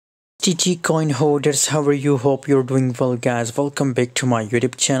STG coin holders, how are you? Hope you're doing well, guys. Welcome back to my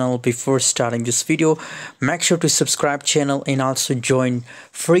YouTube channel. Before starting this video, make sure to subscribe channel and also join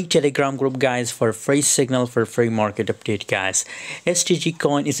free telegram group, guys, for free signal for free market update, guys. STG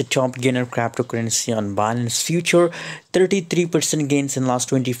coin is a top gainer cryptocurrency on Binance Future. 33% gains in last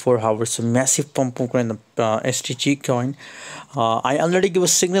 24 hours, so massive pump in the STG coin. I already give a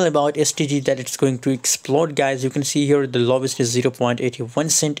signal about STG that it's going to explode, guys. You can see here the lowest is 0.81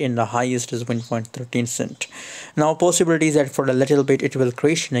 cent and the highest is 1.13 cent. Now possibility is that for a little bit it will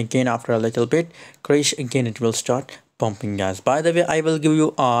crash, and again after a little bit crash again it will start pumping, guys. By the way, I will give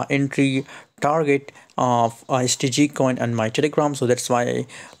you entry target of STG coin on my telegram, so that's why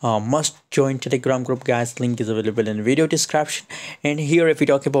I must join telegram group, guys. Link is available in video description. And here if we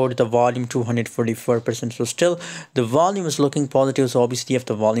talk about the volume, 244%, so still the volume is looking positive. So obviously if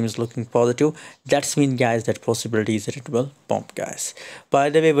the volume is looking positive, that's mean, guys, that possibility is that it will pump, guys. By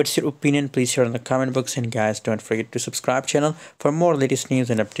the way, what's your opinion? Please share in the comment box, and guys, don't forget to subscribe channel for more latest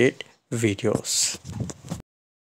news and update videos.